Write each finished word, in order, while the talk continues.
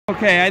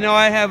Okay, I know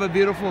I have a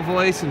beautiful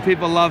voice and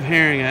people love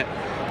hearing it,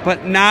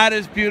 but not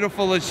as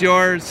beautiful as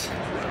yours.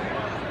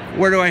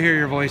 Where do I hear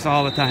your voice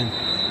all the time?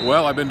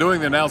 Well, I've been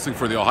doing the announcing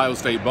for the Ohio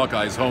State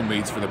Buckeyes home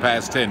meets for the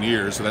past 10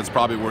 years, so that's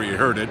probably where you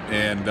heard it.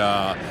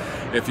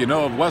 And if you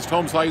know of West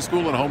Holmes High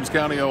School in Holmes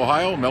County,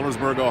 Ohio,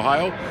 Millersburg,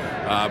 Ohio,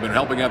 I've been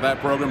helping out that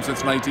program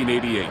since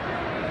 1988.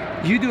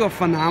 You do a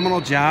phenomenal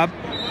job.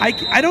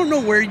 I don't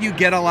know where you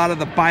get a lot of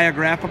the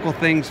biographical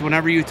things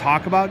whenever you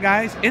talk about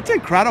guys. It's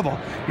incredible.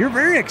 You're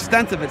very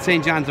extensive at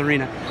St. John's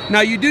Arena. Now,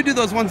 you do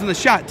those ones in the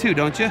Shot, too,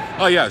 don't you?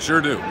 Oh, yeah, sure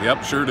do.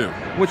 Yep, sure do.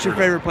 What's your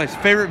favorite place?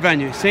 Favorite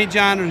venue, St.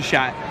 John or the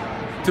Shot?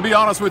 To be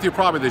honest with you,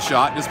 probably the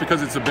Shot, just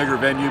because it's a bigger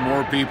venue,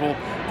 more people,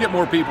 get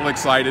more people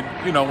excited,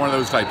 you know, one of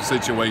those type of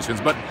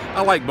situations. But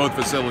I like both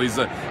facilities.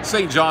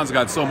 St. John's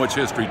got so much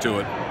history to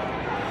it.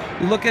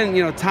 Looking,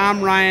 you know, Tom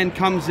Ryan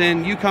comes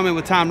in. You come in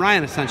with Tom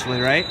Ryan,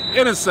 essentially, right?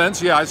 In a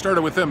sense, yeah. I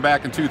started with him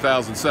back in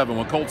 2007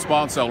 when Colt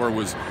Sponseller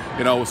was,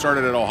 you know,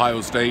 started at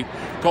Ohio State.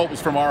 Colt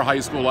was from our high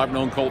school. I've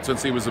known Colt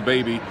since he was a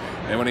baby.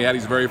 And when he had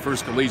his very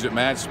first collegiate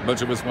match, a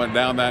bunch of us went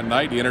down that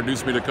night. He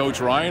introduced me to Coach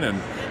Ryan,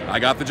 and I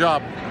got the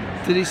job.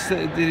 Did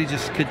he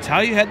just could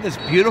tell you had this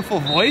beautiful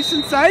voice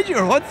inside you,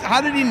 or how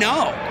did he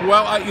know?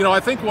 Well, I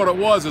think what it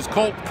was is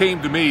Colt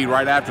came to me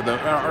right after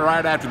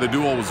the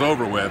duel was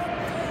over with.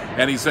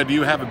 And he said, "Do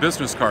you have a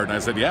business card?" And I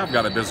said, "Yeah, I've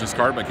got a business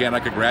card, but can't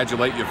I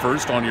congratulate you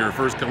first on your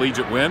first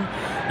collegiate win?"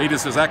 He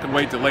just says, "That can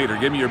wait till later.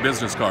 Give me your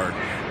business card."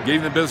 Gave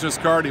him the business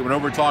card. He went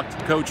over and talked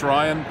to Coach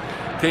Ryan,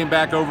 came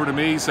back over to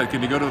me, said,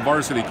 "Can you go to the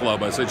varsity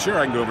club?" I said, "Sure,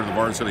 I can go over to the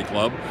varsity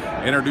club."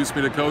 Introduced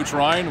me to Coach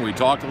Ryan. We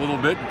talked a little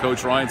bit, and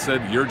Coach Ryan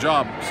said, "Your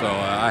job." So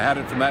I had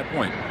it from that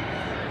point.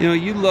 You know,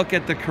 you look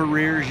at the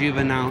careers you've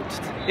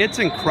announced. It's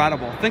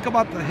incredible. Think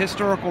about the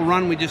historical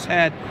run we just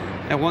had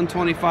at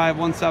 125,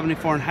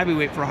 174, and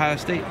heavyweight for Ohio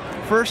State.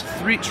 First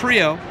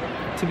trio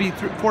to be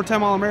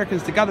four-time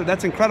All-Americans together.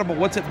 That's incredible.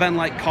 What's it been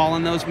like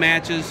calling those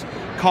matches,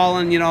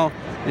 calling, you know,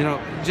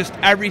 just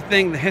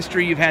everything, the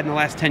history you've had in the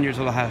last 10 years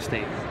with Ohio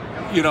State?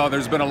 You know,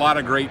 there's been a lot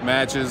of great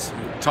matches.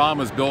 Tom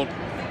has built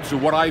to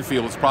what I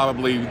feel is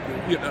probably,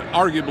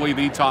 arguably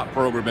the top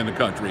program in the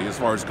country as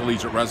far as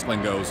collegiate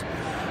wrestling goes.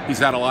 He's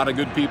had a lot of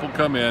good people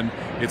come in.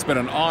 It's been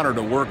an honor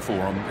to work for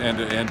him,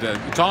 and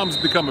Tom's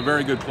become a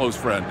very good close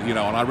friend, you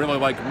know, and I really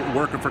like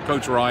working for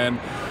Coach Ryan.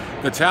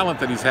 The talent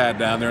that he's had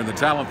down there and the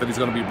talent that he's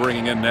going to be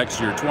bringing in next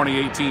year,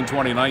 2018,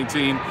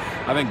 2019,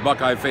 I think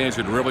Buckeye fans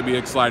should really be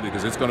excited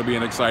because it's going to be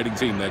an exciting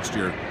team next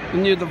year.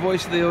 And you're the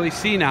voice of the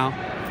OAC now,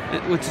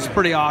 which is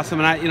pretty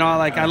awesome. And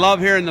I love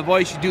hearing the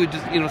voice. You do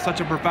just,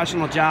 such a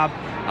professional job.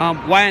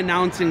 Why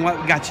announcing?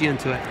 What got you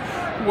into it?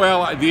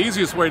 Well, the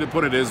easiest way to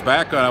put it is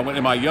back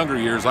in my younger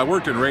years, I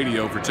worked in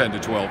radio for 10 to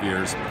 12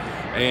 years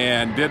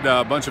and did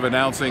a bunch of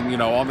announcing,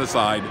 on the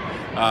side,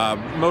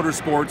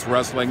 motorsports,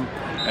 wrestling.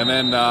 And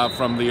then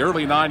from the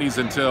early 90s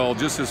until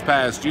just this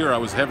past year, I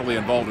was heavily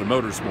involved in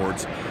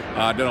motorsports.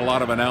 Did a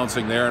lot of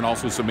announcing there and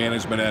also some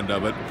management end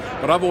of it.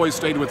 But I've always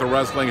stayed with the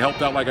wrestling,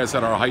 helped out, like I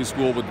said, our high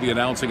school with the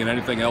announcing and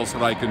anything else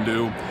that I can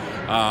do.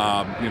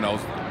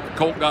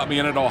 Colt got me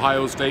in at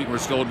Ohio State, and we're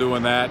still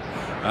doing that.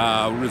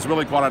 It was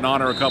really quite an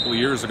honor a couple of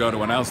years ago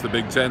to announce the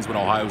Big Tens when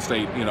Ohio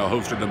State,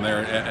 hosted them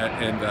there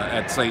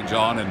at St.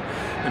 John,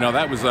 and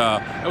that was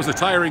a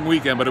tiring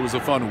weekend, but it was a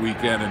fun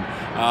weekend,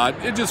 and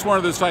it's just one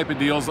of those type of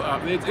deals.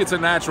 It's a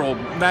natural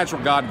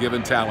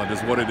God-given talent,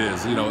 is what it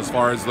is. As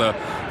far as the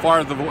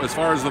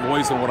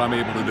voice and what I'm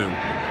able to do.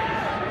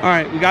 All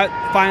right, we got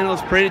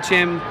finals, Parade of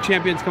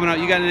Champions coming out.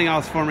 You got anything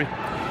else for me?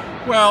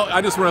 Well,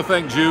 I just want to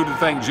thank Jude and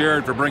thank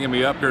Jared for bringing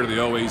me up here to the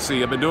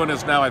OAC. I've been doing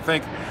this now, I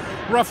think,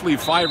 roughly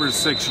 5 or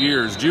 6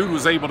 years. Jude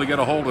was able to get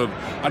a hold of,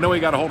 I know he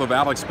got a hold of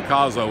Alex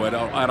Picasso at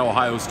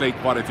Ohio State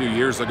quite a few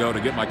years ago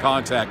to get my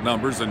contact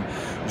numbers, and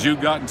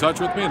Jude got in touch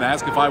with me and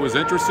asked if I was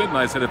interested, and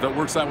I said if it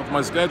works out with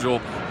my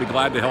schedule, be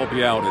glad to help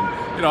you out.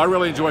 And I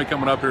really enjoy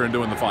coming up here and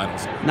doing the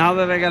finals. Now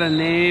that I got a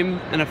name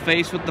and a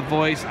face with the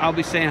voice, I'll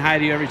be saying hi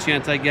to you every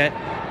chance I get.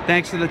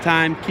 Thanks for the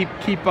time.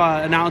 Keep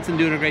announcing,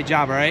 doing a great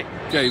job, all right?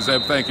 Okay,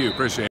 Zeb, thank you. Appreciate it.